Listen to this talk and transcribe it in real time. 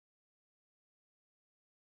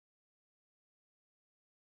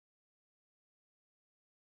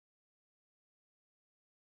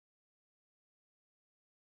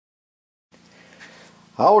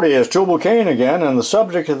Howdy, it's tubalcain again, and the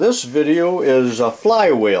subject of this video is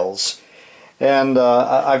flywheels. And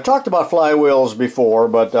I've talked about flywheels before,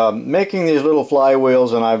 but making these little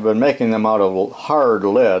flywheels, and I've been making them out of hard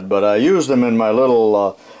lead, but I use them in my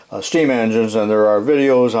little steam engines, and there are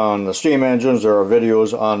videos on the steam engines, there are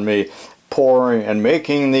videos on me pouring and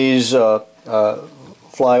making these flywheels,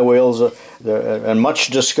 and much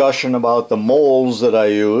discussion about the molds that I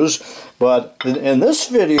use. But in this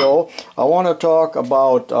video, I want to talk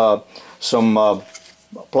about some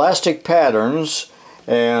plastic patterns,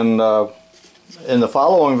 and in the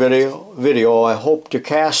following video I hope to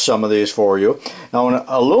cast some of these for you. Now, an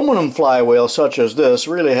aluminum flywheel such as this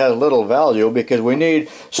really has little value because we need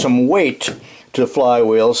some weight to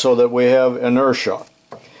flywheels so that we have inertia.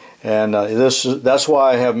 And that's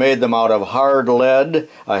why I have made them out of hard lead.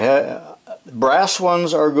 Brass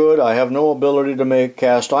ones are good. I have no ability to make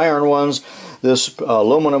cast iron ones. This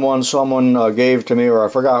aluminum one someone gave to me, or I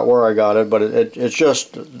forgot where I got it, but it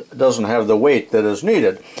just doesn't have the weight that is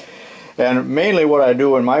needed. And mainly what I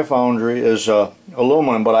do in my foundry is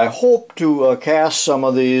aluminum, but I hope to cast some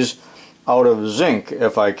of these out of zinc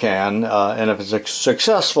if I can, and if it's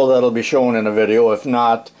successful, that'll be shown in a video. If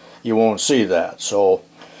not, you won't see that. So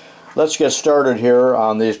let's get started here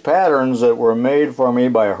on these patterns that were made for me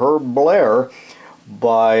by Blair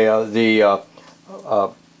by the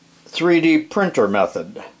 3D printer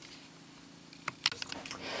method.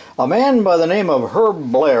 A man by the name of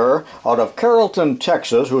Blair out of Carrollton,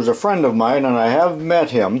 Texas, who's a friend of mine, and I have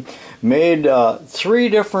met him, made 3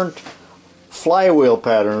 different flywheel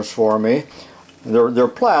patterns for me. They're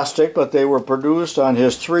plastic, but they were produced on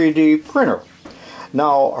his 3D printer.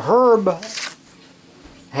 Now, Herb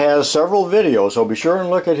has several videos, so be sure and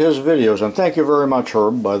look at his videos. And thank you very much,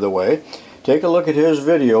 Herb, by the way. Take a look at his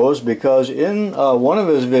videos, because in one of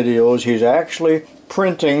his videos he's actually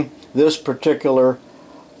printing this particular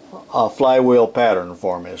flywheel pattern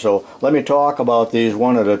for me. So let me talk about these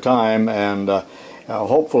one at a time, and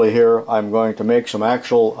hopefully here I'm going to make some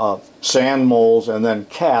actual sand molds and then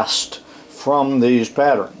cast from these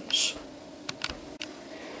patterns.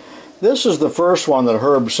 This is the first one that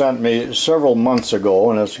Herb sent me several months ago,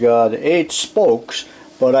 and it's got 8 spokes,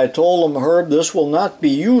 but I told him, Herb, this will not be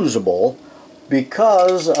usable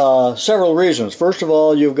because several reasons. First of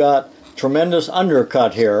all, you've got tremendous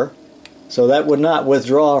undercut here, so that would not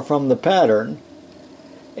withdraw from the pattern.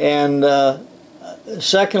 And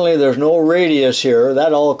secondly, there's no radius here.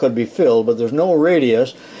 That all could be filled, but there's no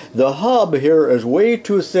radius. The hub here is way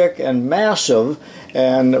too thick and massive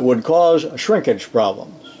and would cause shrinkage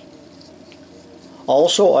problems.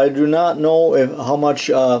 Also, I do not know how much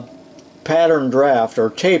pattern draft or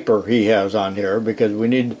taper he has on here, because we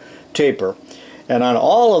need taper. And on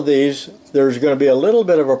all of these, there's going to be a little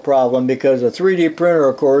bit of a problem, because the 3D printer,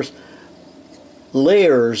 of course,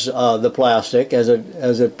 layers the plastic as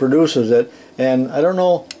it produces it. And I don't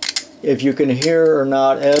know if you can hear or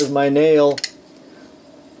not as my nail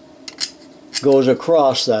goes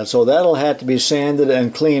across that. So that'll have to be sanded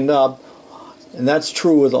and cleaned up. And that's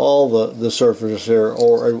true with all the surfaces here,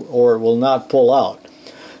 or it will not pull out.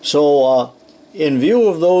 So in view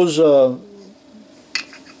of those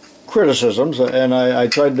criticisms, and I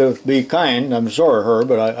tried to be kind, I'm sorry, Herb,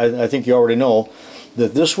 but I think you already know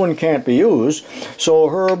that this one can't be used. So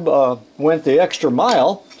Herb went the extra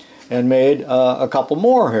mile and made a couple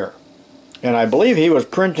more here. And I believe he was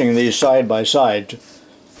printing these side by side,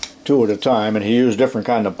 2 at a time, and he used different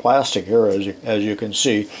kind of plastic here, as you can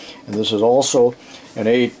see. And this is also an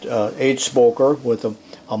 8 spoker with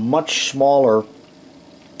a much smaller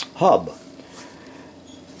hub,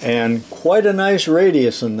 and quite a nice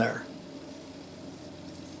radius in there.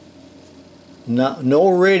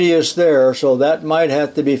 No radius there, so that might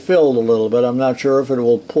have to be filled a little bit. I'm not sure if it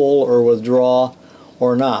will pull or withdraw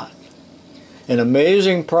or not. An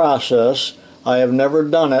amazing process. I have never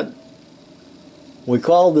done it. We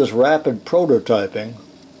called this rapid prototyping,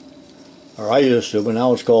 or I used to, but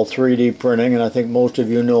now it's called 3D printing, and I think most of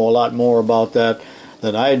you know a lot more about that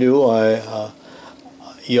than I do.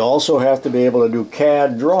 You also have to be able to do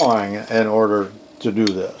CAD drawing in order to do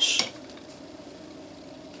this.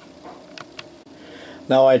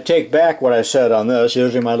 Now, I take back what I said on this.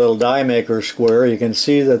 Using my little die maker square, you can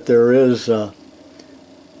see that there is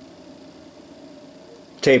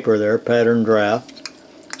taper there, pattern draft.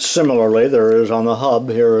 Similarly, there is on the hub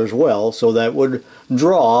here as well, so that would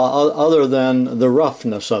draw other than the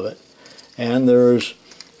roughness of it. And there's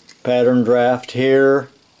pattern draft here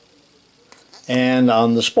and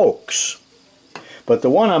on the spokes. But the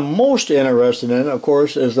one I'm most interested in, of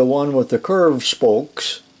course, is the one with the curved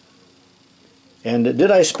spokes. And did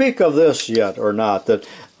I speak of this yet or not? That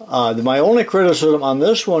My only criticism on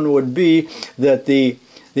this one would be that the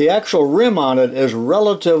actual rim on it is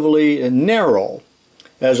relatively narrow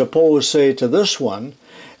as opposed, say, to this one.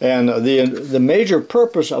 And the major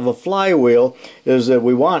purpose of a flywheel is that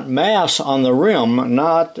we want mass on the rim,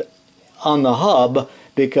 not on the hub,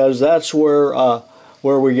 because that's where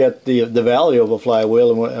we get the value of a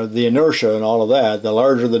flywheel and the inertia and all of that. The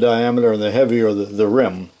larger the diameter and the heavier the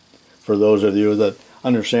rim, for those of you that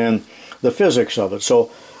understand the physics of it.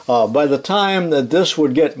 So by the time that this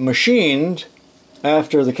would get machined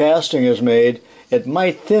after the casting is made, it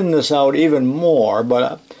might thin this out even more,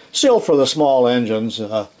 but still for the small engines,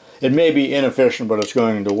 it may be inefficient, but it's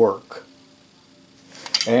going to work.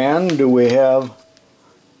 And do we have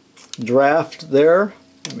draft there?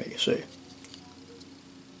 Let me see.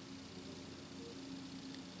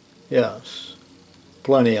 Yes,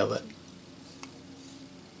 plenty of it.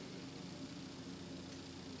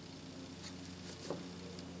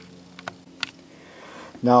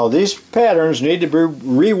 Now these patterns need to be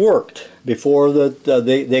reworked before that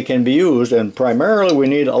they can be used, and primarily we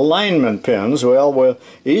need alignment pins. Well, we're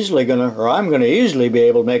easily I'm going to easily be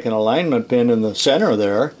able to make an alignment pin in the center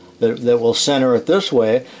there that will center it this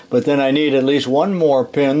way, but then I need at least one more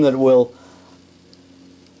pin that will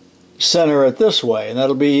center it this way, and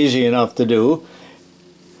that'll be easy enough to do.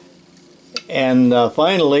 And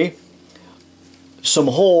finally, some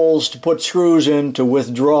holes to put screws in to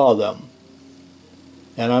withdraw them.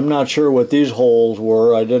 And I'm not sure what these holes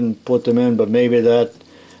were. I didn't put them in, but maybe that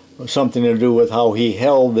was something to do with how he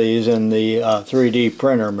held these in the 3D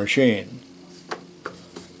printer machine.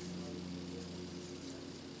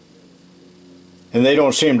 And they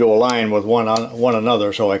don't seem to align with one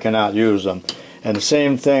another, so I cannot use them. And the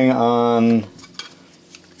same thing on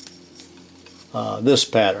this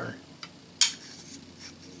pattern.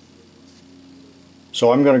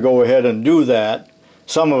 So I'm going to go ahead and do that.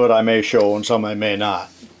 Some of it I may show and some I may not.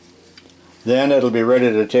 Then it'll be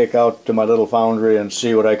ready to take out to my little foundry and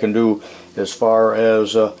see what I can do as far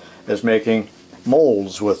as making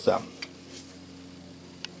molds with them.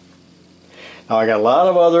 Now I got a lot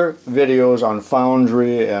of other videos on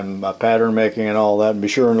foundry and pattern making and all that, and be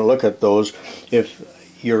sure to look at those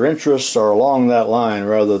if your interests are along that line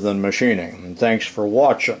rather than machining. And thanks for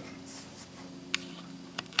watching.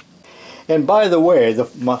 And by the way,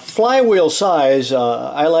 my flywheel size,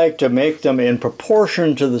 I like to make them in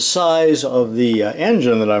proportion to the size of the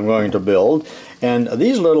engine that I'm going to build. And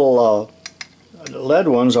these little lead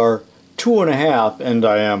ones are 2.5 in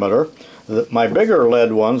diameter. My bigger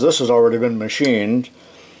lead ones, this has already been machined,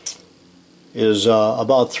 is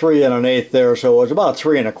about 3 1/8 there, so it's about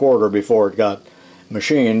 3 1/4 before it got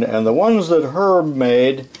machined. And the ones that Herb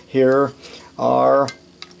made here are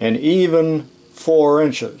an even 4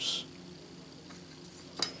 inches.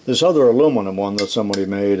 This other aluminum one that somebody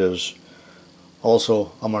made is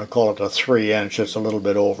also, I'm going to call it a 3 inch, it's a little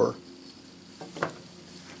bit over.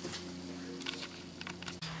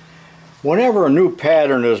 Whenever a new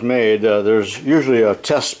pattern is made, there's usually a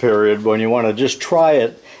test period when you want to just try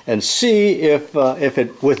it and see if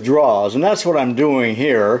it withdraws, and that's what I'm doing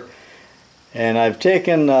here. And I've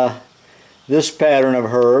taken this pattern of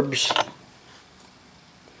Herb's,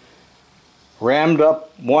 rammed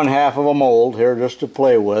up 1/2 of a mold here just to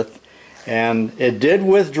play with, and it did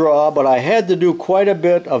withdraw, but I had to do quite a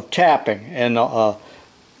bit of tapping in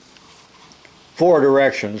 4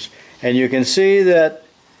 directions, and you can see that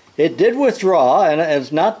it did withdraw, and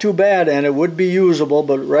it's not too bad, and it would be usable.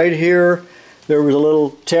 But right here there was a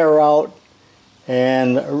little tear out,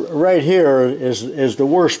 and right here is the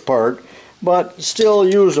worst part, but still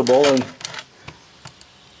usable. And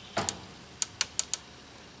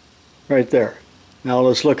right there. Now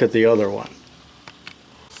let's look at the other one.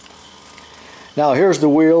 Now here's the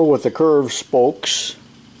wheel with the curved spokes.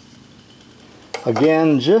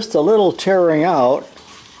 Again, just a little tearing out,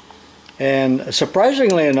 and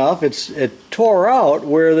surprisingly enough, it tore out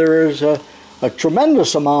where there is a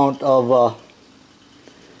tremendous amount of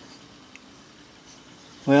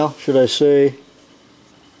well, should I say,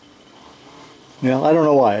 well, I don't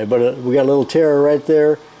know why, but we got a little tear right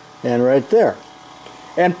there and right there.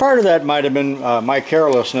 And part of that might have been my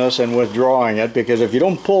carelessness in withdrawing it, because if you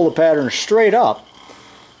don't pull the pattern straight up,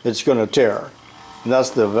 it's going to tear. And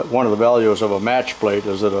that's one of the values of a match plate,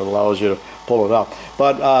 is that it allows you to pull it up.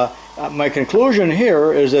 But my conclusion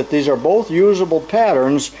here is that these are both usable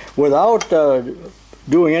patterns without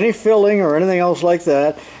doing any filling or anything else like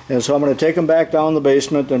that. And so I'm going to take them back down the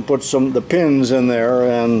basement and put the pins in there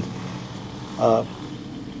and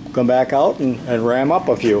come back out and ram up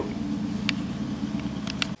a few.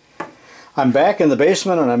 I'm back in the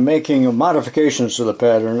basement and I'm making modifications to the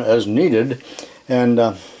pattern as needed, and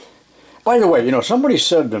By the way, you know, somebody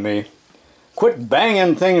said to me, quit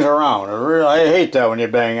banging things around. I hate that when you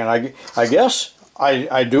bang it. I guess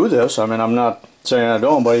I do this. I mean, I'm not saying I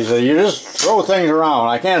don't, but he said, you just throw things around.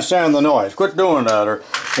 I can't stand the noise. Quit doing that. Or,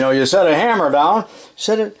 you know, you set a hammer down,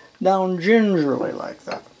 set it down gingerly like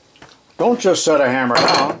that. Don't just set a hammer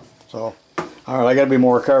down. So, all right, I got to be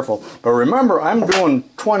more careful. But remember, I'm doing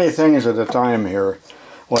 20 things at a time here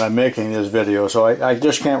when I'm making this video, so I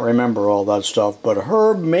just can't remember all that stuff. But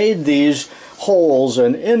Herb made these holes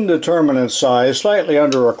an indeterminate size, slightly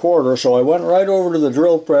under a quarter, so I went right over to the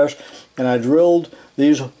drill press and I drilled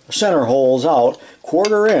these center holes out,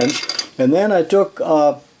 1/4 inch, and then I took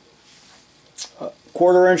a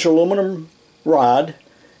 1/4 inch aluminum rod,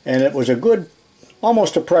 and it was a good,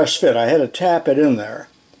 almost a press fit. I had to tap it in there.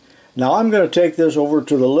 Now I'm going to take this over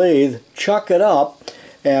to the lathe, chuck it up,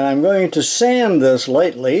 and I'm going to sand this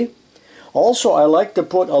lightly. Also, I like to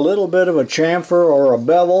put a little bit of a chamfer or a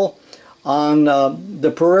bevel on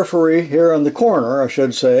the periphery here on the corner, I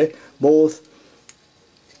should say, both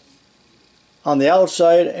on the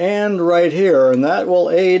outside and right here, and that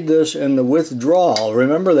will aid this in the withdrawal.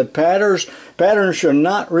 Remember that patterns should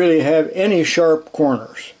not really have any sharp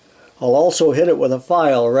corners. I'll also hit it with a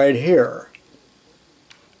file right here.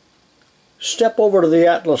 Step over to the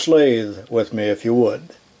Atlas lathe with me if you would.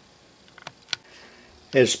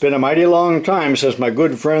 It's been a mighty long time since my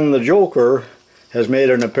good friend the Joker has made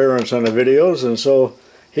an appearance on the videos, and so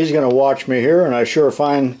he's going to watch me here, and I sure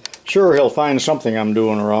he'll find something I'm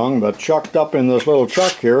doing wrong. But chucked up in this little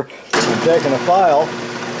chuck here, I'm taking a file,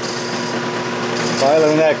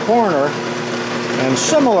 filing that corner, and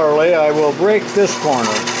similarly I will break this corner.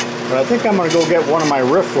 But I think I'm going to go get one of my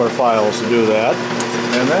Riffler files to do that.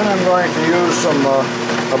 And then I'm going to use some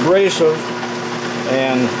abrasive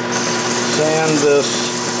and sand this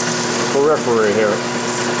periphery here.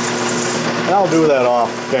 And I'll do that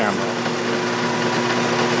off camera.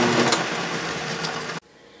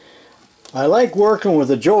 I like working with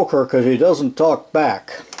the Joker because he doesn't talk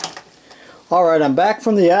back. Alright, I'm back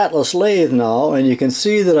from the Atlas lathe now, and you can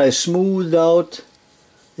see that I smoothed out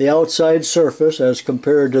the outside surface as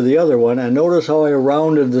compared to the other one, and notice how I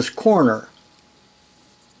rounded this corner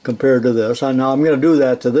compared to this. And now I'm going to do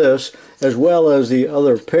that to this as well as the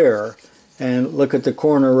other pair, and look at the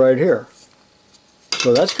corner right here.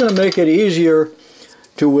 So that's going to make it easier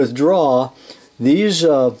to withdraw. These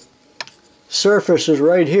surfaces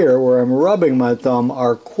right here where I'm rubbing my thumb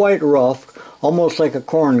are quite rough, almost like a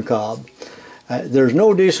corn cob. There's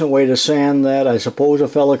no decent way to sand that. I suppose a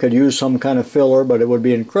fella could use some kind of filler, but it would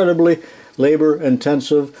be incredibly labor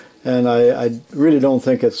intensive, and I really don't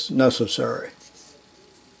think it's necessary.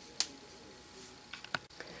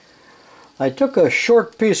 I took a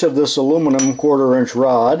short piece of this aluminum 1/4 inch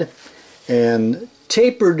rod and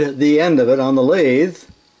tapered the end of it on the lathe,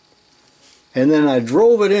 and then I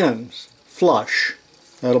drove it in flush.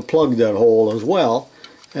 That'll plug that hole as well,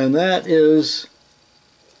 and that is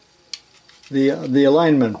the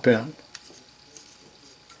alignment pin.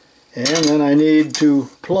 And then I need to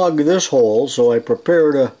plug this hole, so I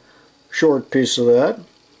prepared a short piece of that.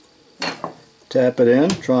 Tap it in,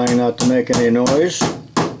 trying not to make any noise.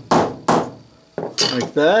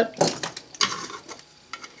 Like that.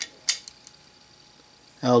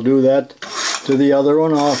 I'll do that to the other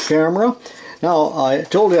one off camera. Now, I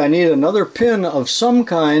told you I need another pin of some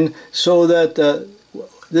kind so that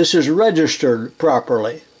this is registered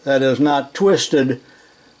properly. That is, not twisted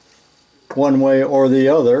one way or the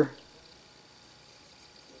other.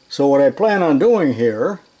 So what I plan on doing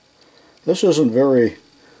here, this isn't very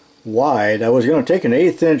wide. I was going to take an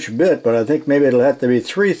 1/8 inch bit, but I think maybe it'll have to be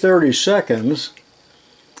 3/32.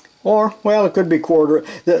 Or, well, it could be 1/4.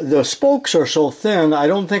 The spokes are so thin, I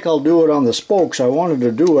don't think I'll do it on the spokes. I wanted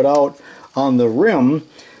to do it out on the rim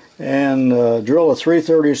and drill a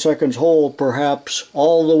 3/32 hole perhaps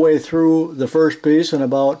all the way through the first piece and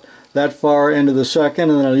about that far into the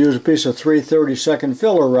second, and then I'll use a piece of 3/32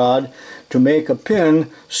 filler rod to make a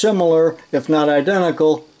pin similar, if not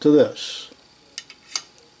identical, to this.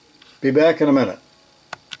 Be back in a minute.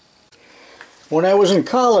 When I was in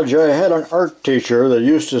college, I had an art teacher that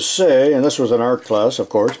used to say, and this was an art class, of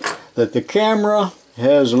course, that the camera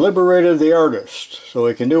has liberated the artist, so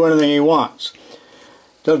he can do anything he wants.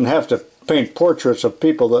 Doesn't have to paint portraits of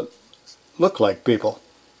people that look like people.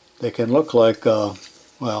 They can look like,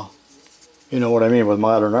 well, you know what I mean with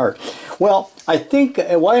modern art. Well, I think,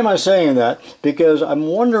 why am I saying that? Because I'm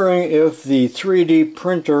wondering if the 3D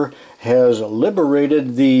printer has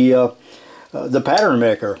liberated the pattern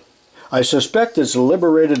maker. I suspect it's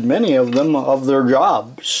liberated many of them of their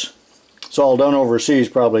jobs. It's all done overseas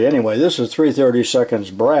probably anyway. This is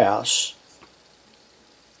 3/32 brass.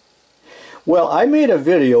 Well, I made a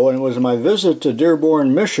video, and it was my visit to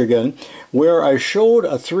Dearborn, Michigan, where I showed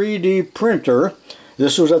a 3D printer.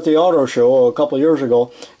 This was at the auto show a couple years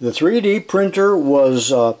ago. The 3D printer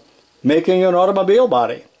was making an automobile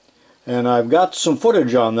body. And I've got some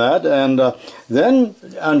footage on that. And then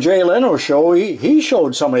on Jay Leno's show, he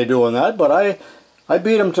showed somebody doing that, but I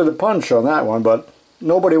beat him to the punch on that one. But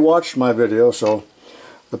nobody watched my video, so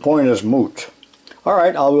the point is moot.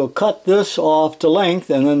 Alright, I will cut this off to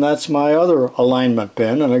length, and then that's my other alignment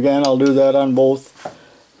pin. And again, I'll do that on both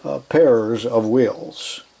pairs of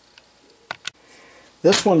wheels.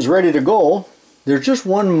 This one's ready to go. There's just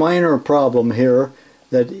one minor problem here,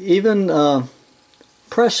 that even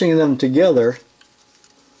pressing them together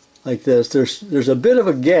like this, there's a bit of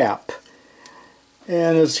a gap.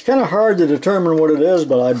 And it's kind of hard to determine what it is,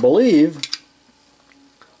 but I believe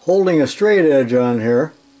holding a straight edge on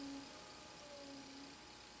here,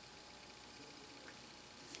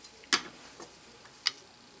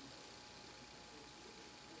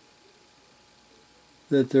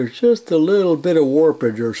 that there's just a little bit of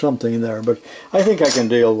warpage or something there, but I think I can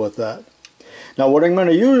deal with that. Now what I'm going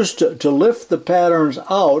to use to lift the patterns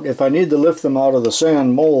out, if I need to lift them out of the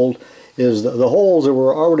sand mold, is the holes that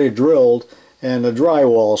were already drilled and a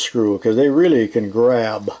drywall screw, because they really can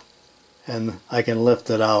grab and I can lift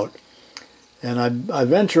it out. And I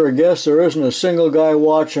venture a guess there isn't a single guy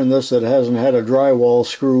watching this that hasn't had a drywall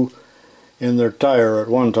screw in their tire at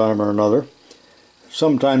one time or another.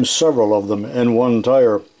 Sometimes several of them in one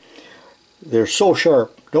tire. They're so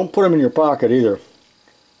sharp. Don't put them in your pocket either.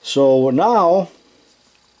 So now,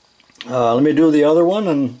 let me do the other one,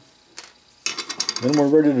 and then we're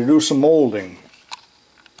ready to do some molding.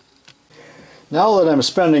 Now that I'm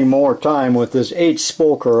spending more time with this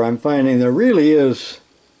 8-spoker, I'm finding there really is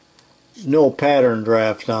no pattern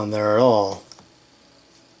draft on there at all.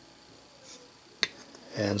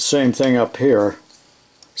 And same thing up here.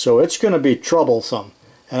 So it's going to be troublesome,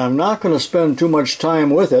 and I'm not going to spend too much time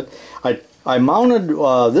with it. I mounted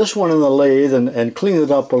this one in the lathe and cleaned it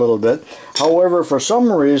up a little bit. However, for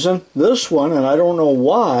some reason, this one, and I don't know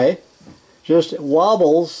why, just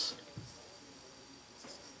wobbles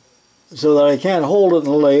so that I can't hold it in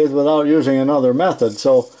the lathe without using another method.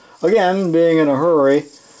 So again, being in a hurry,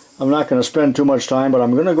 I'm not going to spend too much time, but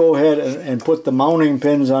I'm going to go ahead and put the mounting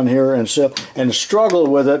pins on here and struggle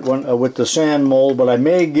with it with the sand mold, but I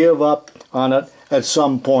may give up on it at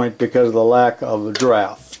some point because of the lack of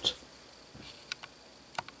draft.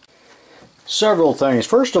 Several things.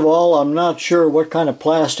 First of all, I'm not sure what kind of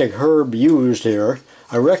plastic Herb used here.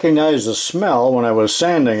 I recognized the smell when I was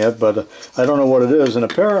sanding it, but I don't know what it is. And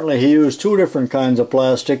apparently he used 2 different kinds of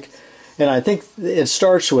plastic, and I think it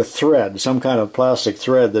starts with thread, some kind of plastic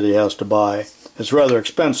thread that he has to buy. It's rather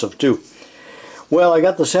expensive too. Well, I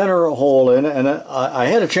got the center hole in, and I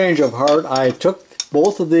had a change of heart. I took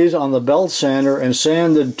both of these on the belt sander and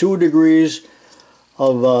sanded 2 degrees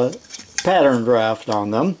of pattern draft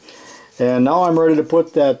on them. And now I'm ready to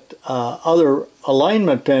put that other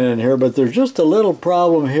alignment pin in here, but there's just a little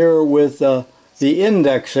problem here with the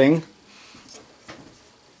indexing,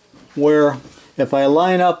 where if I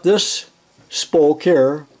line up this spoke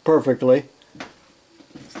here perfectly,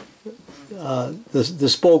 the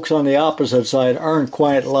spokes on the opposite side aren't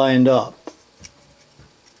quite lined up.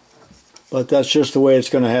 But that's just the way it's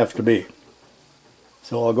going to have to be.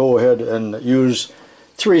 So I'll go ahead and use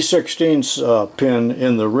 3/16 pin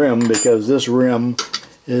in the rim, because this rim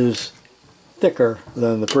is thicker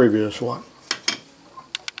than the previous one.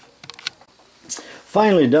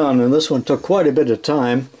 Finally done, and this one took quite a bit of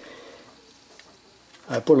time.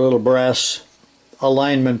 I put a little brass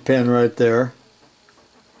alignment pin right there.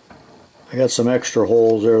 I got some extra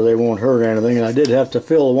holes there, they won't hurt anything, and I did have to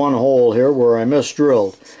fill one hole here where I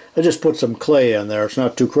misdrilled. I just put some clay in there, it's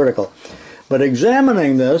not too critical. But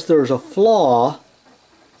examining this, there's a flaw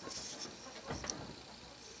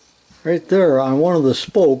right there on one of the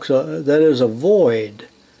spokes. That is a void,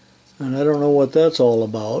 and I don't know what that's all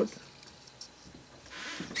about.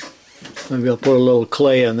 Maybe I'll put a little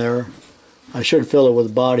clay in there. I should fill it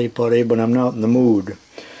with body putty, but I'm not in the mood.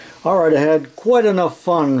 Alright, I had quite enough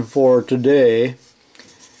fun for today.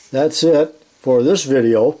 That's it for this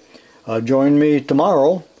video. Join me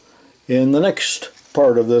tomorrow in the next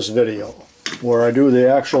part of this video, where I do the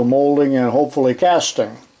actual molding and hopefully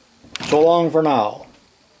casting. So long for now.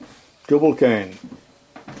 Tubalcain.